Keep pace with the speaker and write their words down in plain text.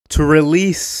To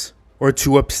release or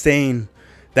to abstain?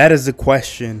 That is the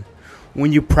question.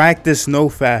 When you practice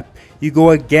Nofap, you go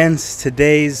against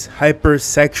today's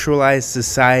hypersexualized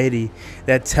society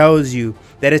that tells you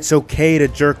that it's okay to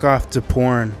jerk off to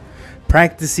porn.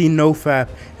 Practicing Nofap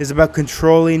is about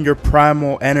controlling your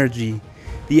primal energy,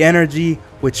 the energy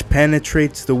which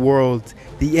penetrates the world,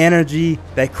 the energy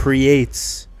that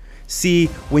creates. See,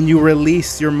 when you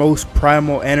release your most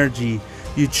primal energy,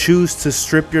 you choose to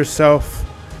strip yourself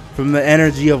from the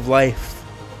energy of life.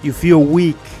 You feel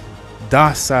weak,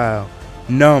 docile,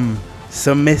 numb,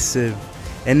 submissive,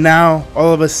 and now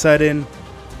all of a sudden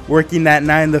working that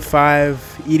 9 to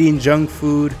 5, eating junk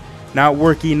food, not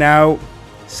working out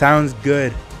sounds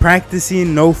good. Practicing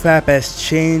Nofap has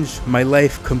changed my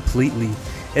life completely.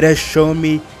 It has shown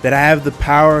me that I have the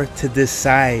power to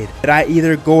decide that I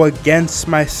either go against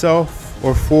myself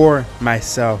or for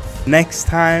myself. Next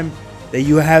time that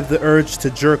you have the urge to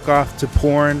jerk off to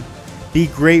porn, be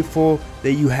grateful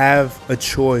that you have a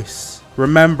choice.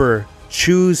 Remember,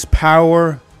 choose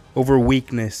power over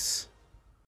weakness.